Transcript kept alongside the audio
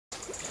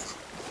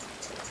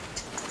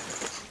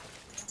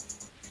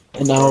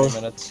An hour.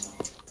 30 minutes.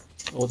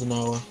 It was an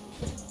hour.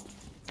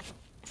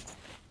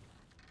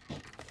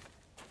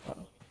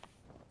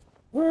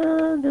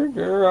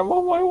 I'm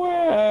on my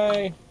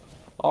way.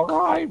 All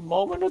right,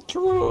 moment of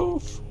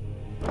truth.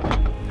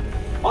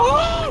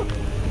 Ah!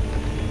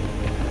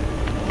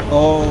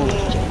 Oh,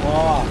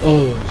 fuck.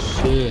 Oh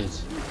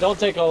shit. Don't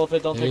take all of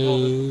it. Don't take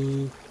all of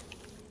it.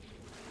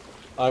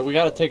 Alright, we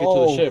gotta take it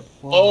to the ship.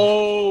 Fuck.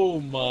 Oh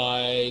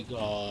my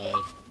god.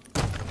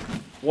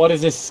 What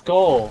is this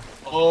skull?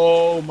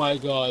 Oh my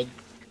god.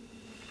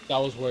 That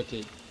was worth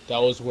it. That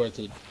was worth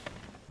it.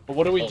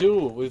 What do we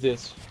do with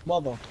this?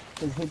 Mother.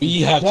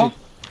 We have to.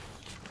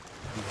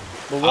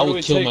 But I where do will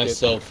we kill take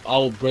myself. I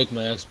will break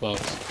my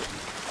Xbox.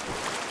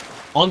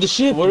 On the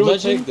ship. Where do we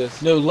Legend? take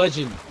this? No,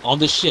 Legend. On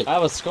the ship. I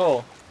have a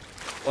skull.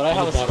 But I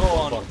have a the bottom, skull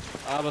on on the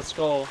it. I have a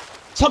skull.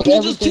 Some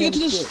people just take Everything it to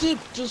the on the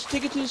ship. Just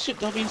take it to the ship.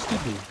 Don't be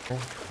stupid.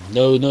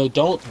 No, no,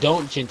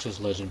 don't jinx us,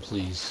 Legend,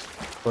 please.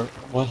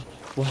 What?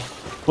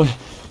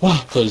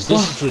 Because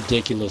this is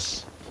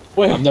ridiculous.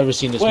 Where? I've never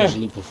seen this Where? much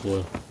loot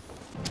before.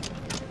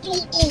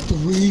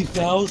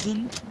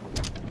 3,000?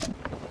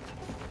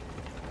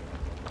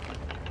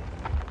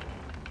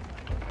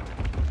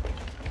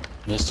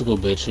 Mystical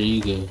bitch, here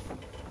you go.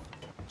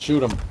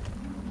 Shoot him.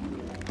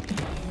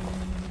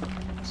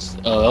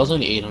 Oh, that was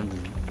only 800.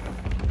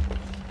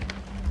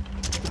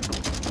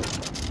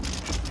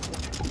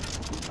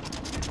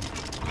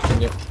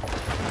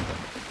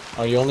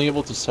 Are you only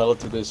able to sell it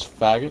to this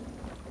faggot?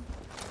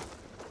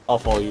 I'll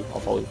follow you. I'll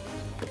follow you.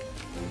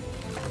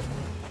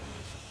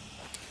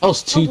 That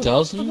was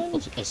 2,000?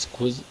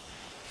 Exquisite.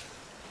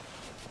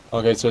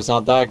 Okay, so it's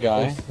not that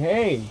guy.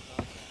 Hey,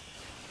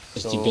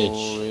 It's So the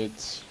bitch.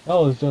 it's... that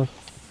was just.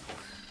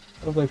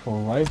 That was like for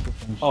a rifle.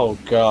 Oh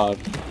god.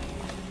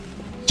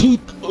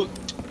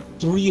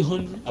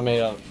 300? I made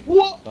a...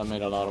 What? I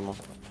made a lot of money.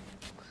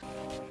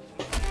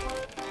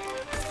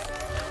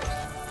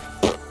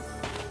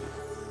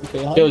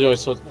 Okay, Killjoy,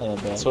 so... not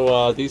that bad.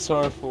 So, these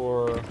are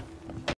for...